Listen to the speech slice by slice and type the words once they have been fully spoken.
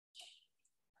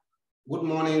Good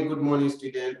morning,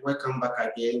 students. Welcome back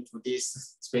again to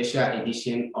this special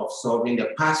edition of solving the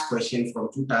past question from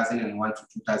 2001 to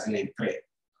 2003.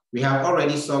 We have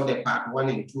already solved the part 1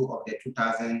 and 2 of the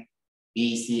 2000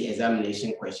 BEC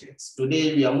examination questions.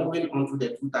 Today, we are moving on to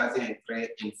the 2003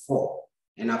 and 4.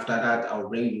 And after that, I'll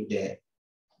bring you the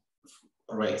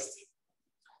rest.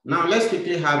 Now, let's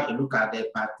quickly have a look at the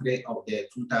part 3 of the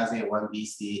 2001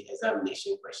 BEC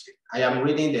examination question. I am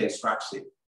reading the instruction.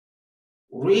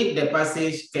 Read the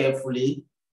passage carefully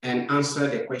and answer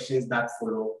the questions that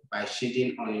follow by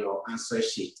shading on your answer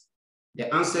sheet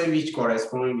the answer which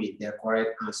corresponds with the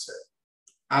correct answer.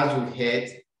 As we've heard,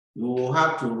 you will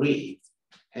have to read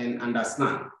and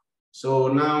understand. So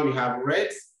now we have read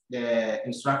the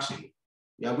instruction.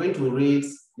 We are going to read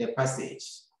the passage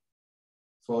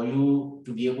for you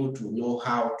to be able to know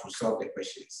how to solve the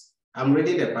questions. I'm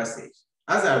reading the passage.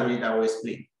 As I read, I will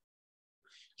explain.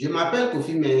 Je m'appelle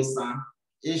Kofi Mensah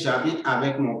et j'habite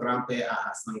avec mon grand-père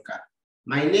à Asanka.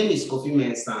 My name is Kofi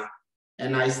Mensah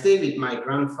and I stay with my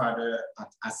grandfather at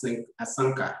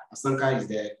Asanka. Asanka is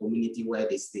the community where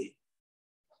they stay.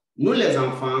 Nous les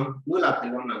enfants, nous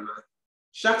l'appelons Nana.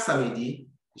 Chaque samedi,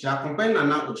 j'accompagne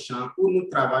Nana au champ où nous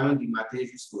travaillons du matin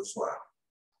jusqu'au soir.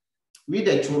 We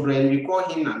the children, we call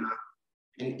him Nana.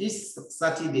 And each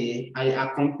Saturday, I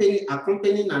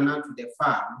accompany Nana to the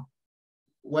farm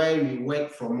where we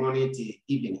work from morning till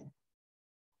evening.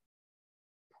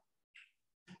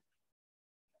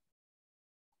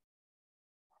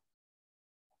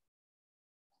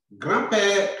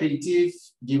 Grand-père cultive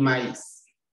du maïs,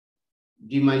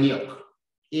 du manioc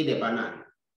et des bananes.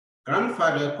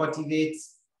 Grandfather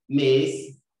cultivates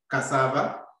maize,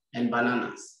 cassava, and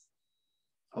bananas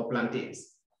or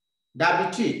plantains.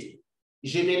 D'habitude,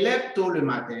 je me lève tôt le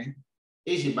matin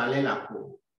et je balaye la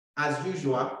cour. As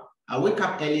usual, I wake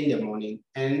up early in the morning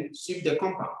and sweep the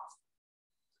compound.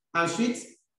 Ensuite,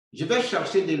 je vais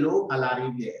chercher de l'eau à la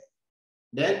rivière.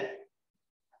 Then,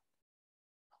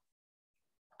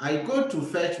 I go to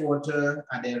fetch water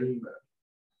at the river.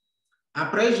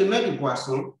 Après, je mets du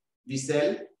poisson, du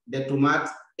sel, des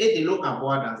tomates et de l'eau à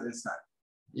boire dans un sac.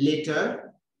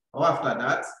 Later, or after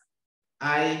that,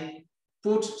 I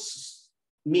put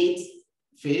meat,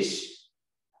 fish,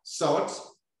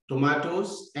 salt,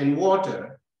 tomatoes, and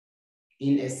water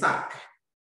in a sack.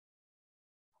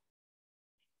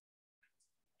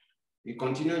 We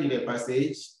continue with the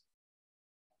passage.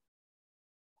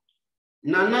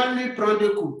 Nana lui prend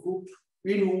 2 coupes,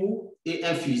 une houe et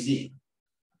un fusil.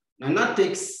 Nana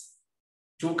takes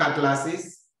 2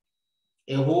 cutlasses,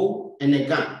 a hoe, and a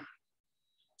gun.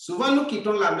 Souvent, nous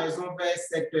quittons la maison vers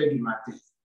 7 heures du matin.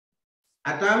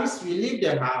 At times, we leave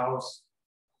the house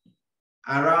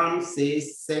around, say,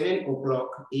 7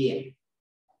 o'clock a.m.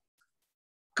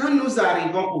 Quand nous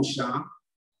arrivons au champ,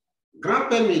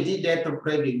 grand-père me dit d'être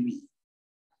près de lui.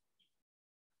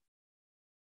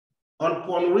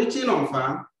 Upon reaching on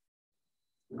farm,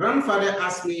 grandfather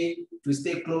asked me to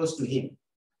stay close to him.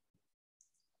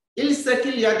 Il sait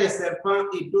qu'il y a des serpents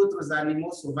et d'autres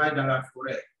animaux sauvages dans la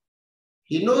forêt.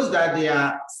 He knows that there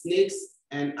are snakes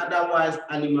and otherwise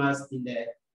animals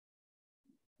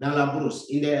dans la brousse,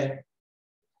 in the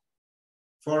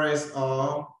forest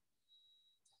or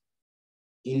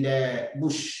in the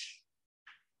bush.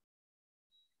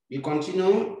 We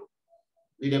continue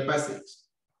with the passage.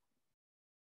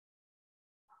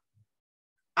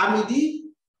 À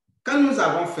midi, quand nous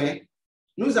avons faim,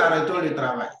 nous arrêtons le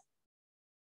travail.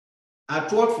 At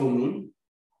 12 noon,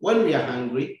 when we are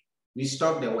hungry, we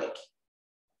stop the work.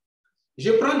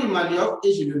 Je prends du manioc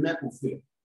et je le mets au feu.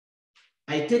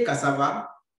 I take cassava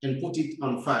and put it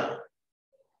on fire.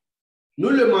 Nous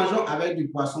le mangeons avec du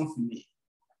poisson fumé.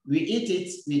 We eat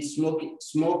it with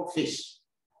smoked fish.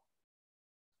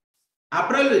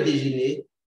 Après le déjeuner,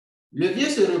 le vieux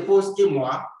se repose et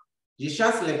moi, je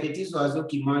chasse les petits oiseaux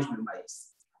qui mangent le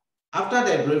maïs. After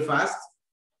the breakfast,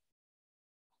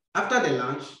 after the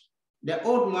lunch, the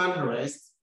old man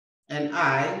rests and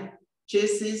I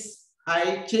chase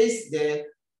the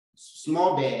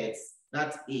small birds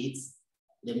that eat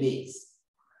the maize.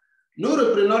 Nous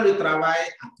reprenons le travail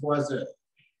à 3 heures.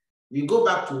 We go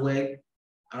back to work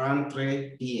around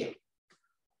 3 p.m.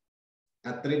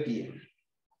 At 3 p.m.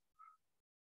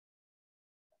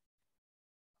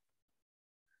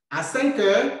 À 5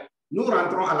 heures, nous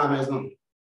rentrons à la maison.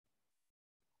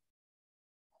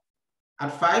 At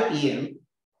 5 p.m.,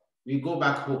 we go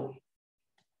back home.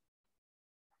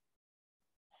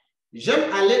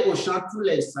 J'aime aller au champ tous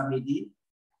les samedis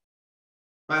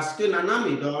parce que Nana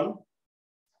me donne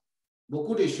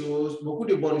beaucoup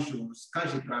de bonnes choses quand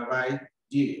je travaille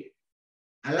dur.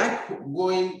 I like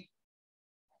going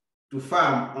to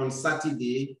farm on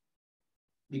Saturday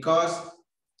because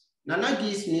Nana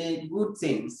gives me good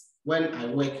things when I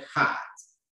work hard.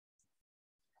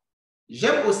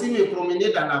 J'aime aussi me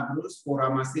promener dans la brousse pour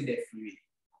ramasser des fruits.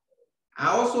 I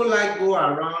also like go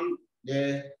around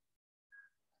the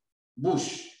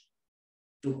bush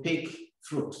to pick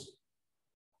fruit.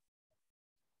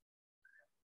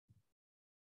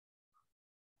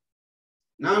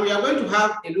 Now we are going to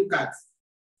have a look at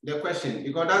the question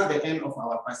because that's the end of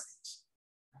our passage.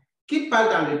 Qui parle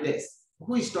dans le texte?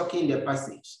 Who is talking in the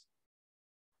passage?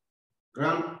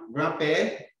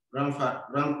 Grand-père,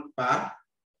 grandpa,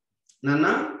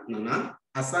 Nana,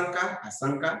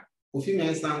 Asanka, Kofi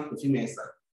Mensa.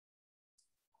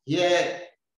 Here,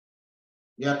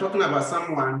 we are talking about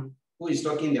someone who is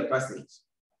talking in the passage.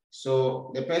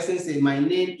 So the person says, my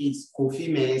name is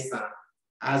Kofi Mensa,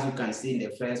 as you can see in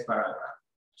the first paragraph.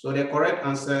 So the correct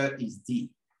answer is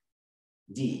D.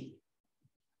 D.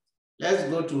 Let's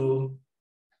go to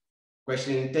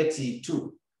question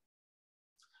 32.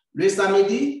 Le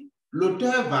samedi,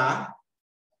 l'auteur va,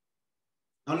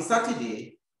 on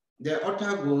Saturday, the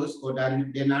author goes, or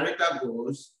the narrator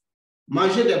goes,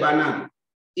 manger des bananes,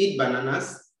 eat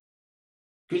bananas,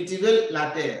 cultiver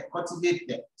la terre, cultivate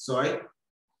the soil,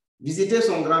 visiter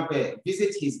son grand-père,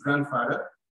 visit his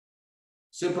grandfather,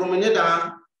 se promener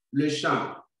dans le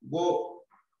champ, go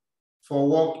for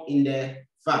walk in the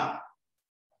farm.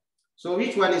 So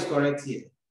which one is correct here?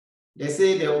 They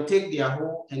say they will take their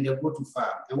hoe and they go to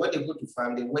farm. And when they go to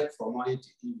farm, they work from morning to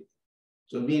evening.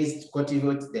 So means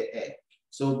cultivate the earth.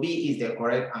 So B is the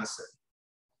correct answer.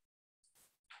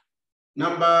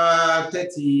 Number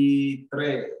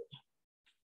 33.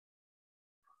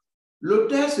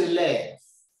 L'auteur se lève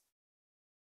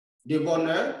de bonne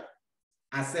heure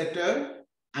à 7 heures,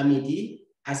 à midi,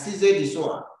 à 6 heures du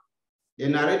soir. The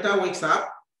narrator wakes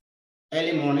up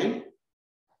early morning,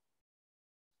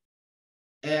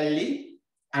 early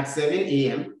at 7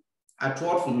 a.m., at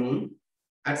 12 noon,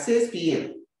 at 6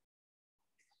 p.m.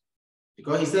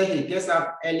 Because he said he gets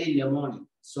up early in the morning.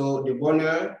 So the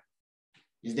bonheur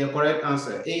is the correct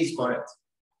answer. A is correct.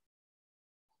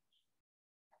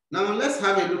 Now let's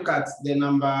have a look at the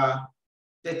number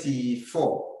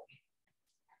 34.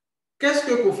 Qu'est-ce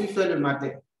que Kofi fait le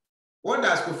matin? What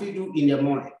does Kofi do in the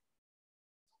morning?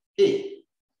 A.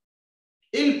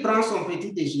 Il prend son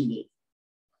petit déjeuner.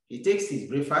 He takes his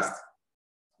breakfast.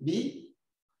 B.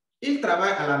 Il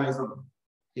travaille à la maison.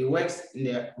 He works in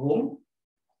the home.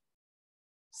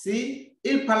 C.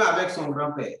 Il parle avec son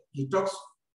grand-père. He talks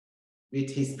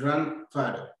with his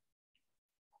grandfather.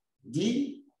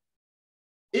 D.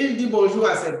 Il dit bonjour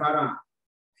à ses parents.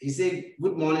 He said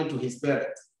good morning to his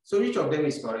parents. So which of them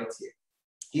is correct here?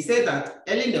 He said that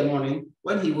early in the morning,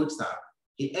 when he wakes up,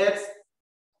 he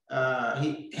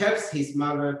helps his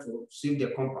mother to sweep the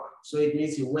compound. So it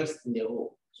means he works in the home.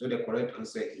 So the correct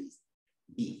answer is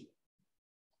B.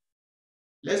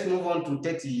 Let's move on to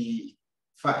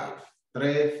 35.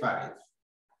 35.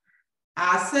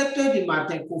 À 7 heures du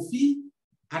matin, Kofi,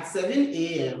 at 7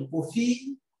 a.m.,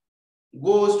 Kofi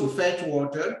goes to fetch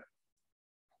water,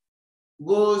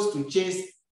 goes to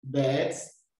chase birds,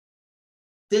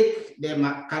 take the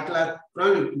cutlass,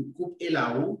 prend le coupe et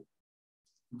la roue,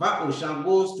 va au champ,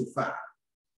 goes to farm.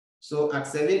 So at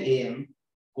 7 a.m.,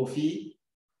 Kofi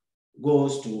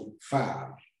goes to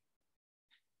farm.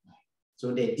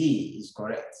 So the D is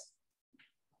correct.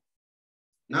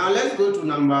 Now let's go to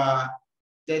number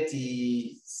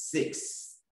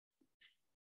 36.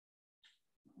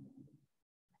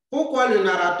 Pourquoi le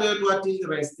narrateur doit-il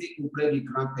rester auprès du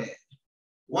grand-père?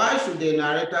 Why should the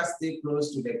narrator stay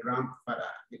close to the grandfather?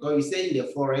 Because you say in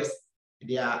the forest,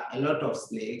 there are a lot of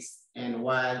snakes and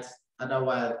other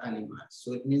wild animals.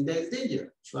 So it means there's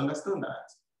danger. You understand that?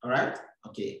 All right?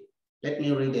 Okay. Let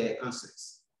me read the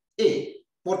answers. A.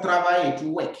 Pour travailler, to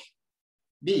work.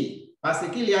 B. Parce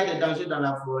qu'il y a des dangers dans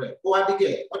la forêt. Oh,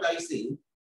 Abigail, what are you saying?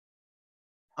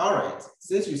 All right.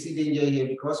 Since you see danger here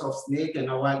because of snake and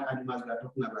wild animals, we are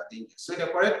talking about danger. So the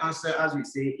correct answer, as we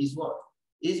say, is what?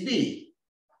 Is B.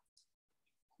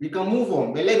 We can move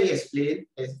on, but let me explain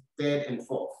the third and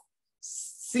fourth.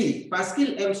 C. Parce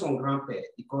qu'il aime son grand-père,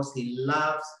 because he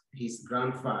loves his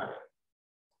grandfather.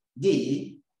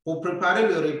 D. Pour préparer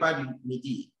le repas du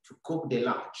midi, to cook the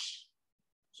lunch.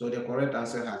 So the correct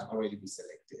answer has already been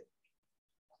selected.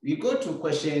 We go to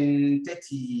question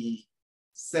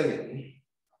 37.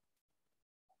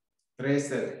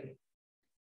 37.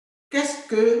 Qu'est-ce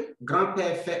que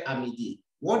grand-père fait à midi?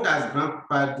 What does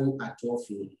grandpa do at 12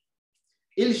 noon?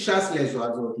 Il chasse les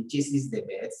oiseaux, he chases the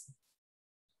birds.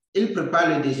 Il prépare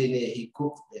le déjeuner, he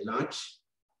cooks the lunch.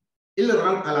 Il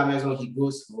rentre à la maison, he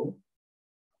goes home.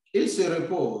 Il se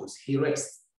repose, he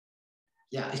rests.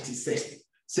 Yeah, it is said.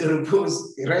 se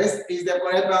repose. Rest is the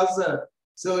correct answer.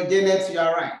 So Janet, you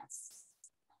are right.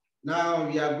 Now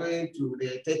we are going to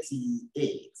the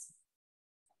 38.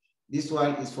 This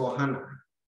one is for Hannah.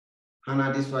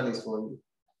 Hannah, this one is for you.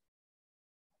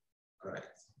 All right.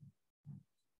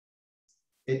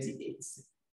 38.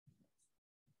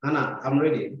 Hannah, I'm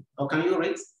ready. Or can you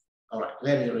read? All right,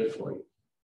 let me read for you.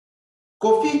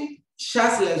 Kofi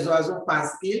chasse les oiseaux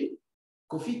parce qu'il,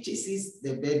 Kofi chases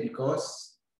the bird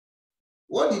because,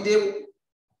 what did they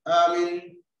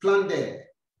plant there?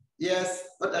 Yes,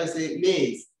 what I say,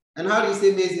 maize. And how do you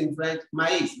say maize in French?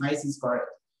 Maïs. Maïs is correct.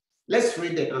 Let's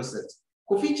read the answer.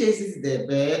 Kofi chases the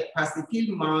bird parce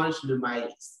qu'il mange le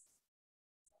maïs.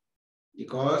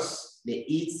 Because they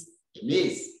eat the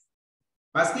maize.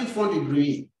 Parce qu'ils font du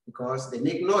bruit. Because they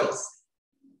make noise.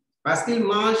 Parce qu'ils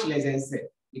mangent les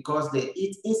insectes. Because they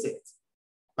eat insects.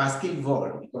 Parce qu'ils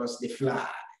volent. Because they fly.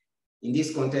 In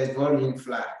this context, vol means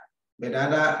fly. But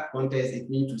other context, it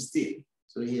means to steal.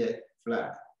 So here,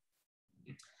 fly.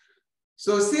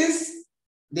 So since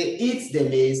they eat the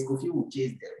maize, Kofi will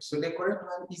chase them. So the correct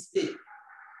one is A.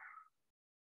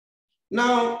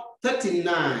 Now,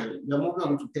 39, we are moving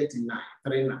on to 39,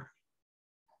 39.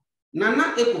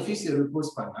 Nana et Kofi se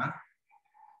reposent pendant.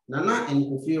 Nana and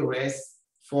Kofi rest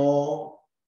for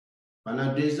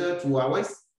pendant 2 heures, 2 hours,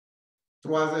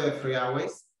 3 heures, 3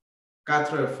 hours, 4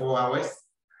 heures, 4 hours,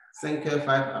 5 heures, 5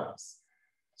 hours.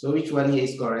 So which one here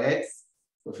is correct?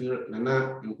 Kofi,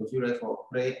 Nana and Kofi rest for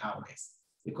 3 hours.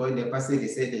 Because in the passage they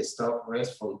say they stop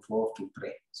rest from 12 to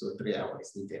 3. So 3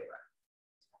 hours interval.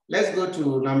 Let's go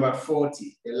to number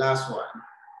 40, the last one.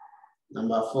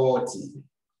 Number 40.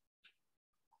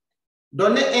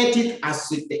 Donnez un titre à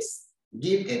ce texte.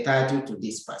 Give a title to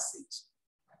this passage.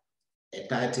 A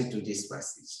title to this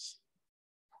passage.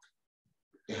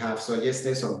 They have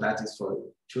suggested some titles for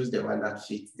you. Choose the one that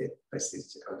fits the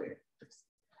passage of the text.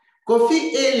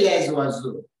 Kofi et les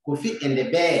oiseaux. Kofi and the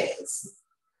birds.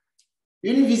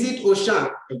 Une visite au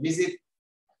champ, a visit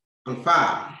on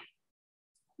farm.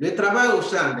 Le travail au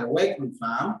champ, the work on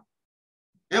farm.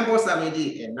 Un bon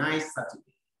samedi, a nice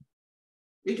Saturday.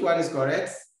 Which one is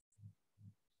correct?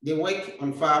 They work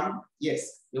on farm,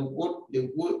 yes. They go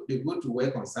to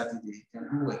work on Saturday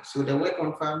and do work. So they work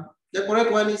on farm. The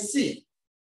correct one is C.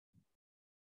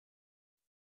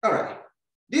 All right.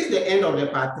 This is the end of the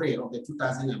part 3 of the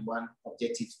 2001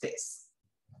 objective test.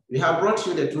 We have brought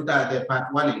you the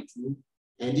part 1 and 2,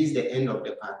 and this is the end of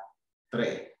the part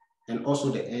 3, and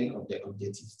also the end of the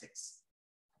objective test.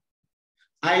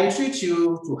 I entreat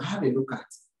you to have a look at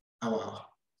our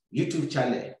YouTube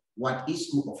channel, What is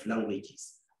School of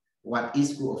Languages? What is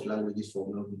School of Languages for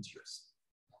more videos.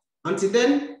 Until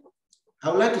then, I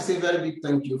would like to say a very big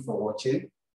thank you for watching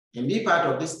and be part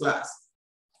of this class,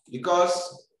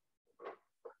 because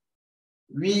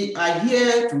we are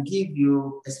here to give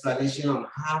you explanation on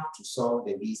how to solve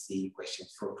the BCE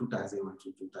questions from 2001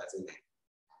 to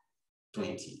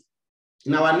 2020.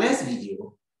 In our next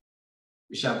video,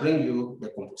 we shall bring you the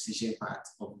composition part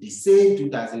of the same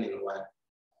 2001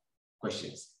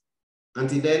 questions.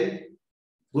 Until then,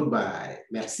 goodbye,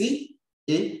 merci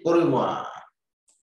et au revoir.